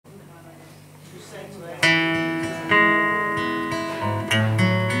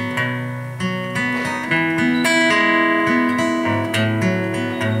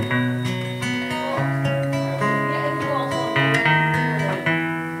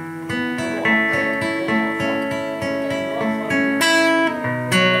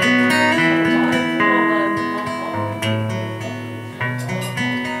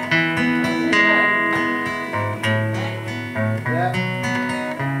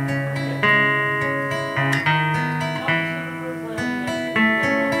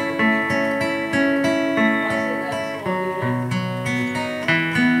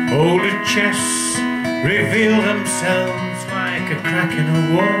Older chests reveal themselves like a crack in a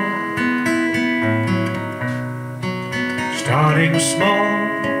wall, starting small,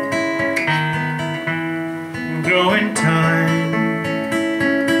 growing time.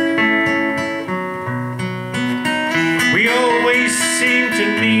 We always seem to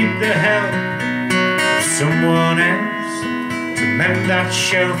need the help of someone else to mend that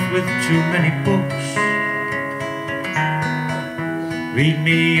shelf with too many books. Read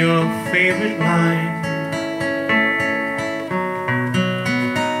me your favorite line.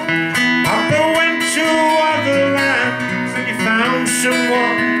 Papa went to other lands and he found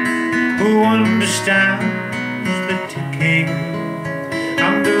someone who understands the ticking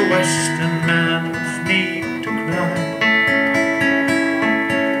and the Western man's need to cry.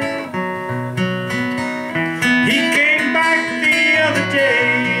 He came back the other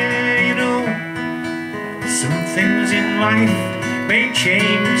day, you know, some things in life may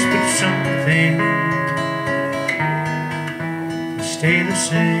change, but something stay the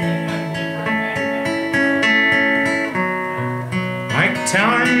same. Like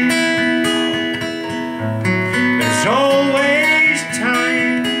time, there's always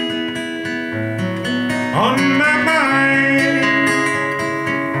time on my mind.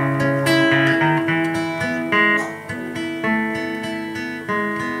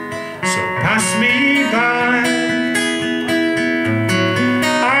 So pass me by,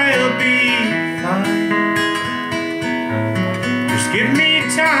 give me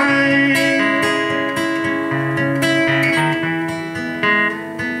time.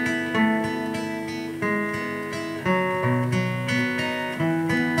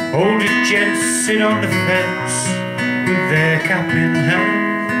 Older gents sit on the fence with their cap in hand,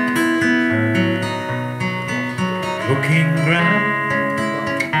 looking grand.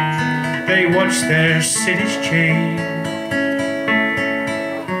 They watch their cities change.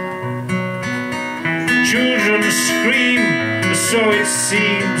 Children scream, so it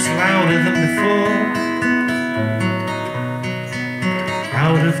seems, louder than before.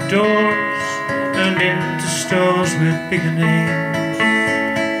 Out of doors and into stores with bigger names.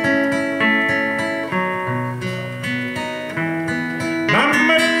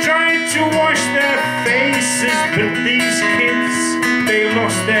 Mama tried to wash their faces, but these kids, they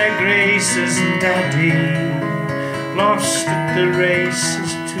lost their graces. And Daddy lost at the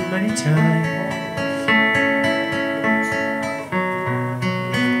races too many times.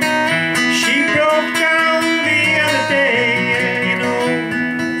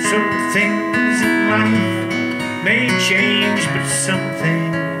 Things in life may change, but some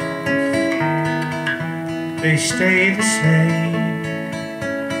things, they stay the same.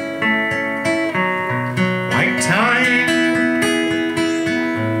 Like time,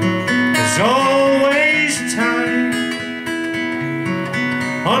 there's always time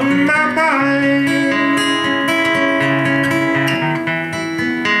on my mind.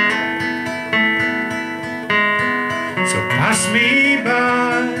 So pass me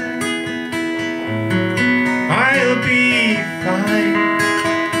by.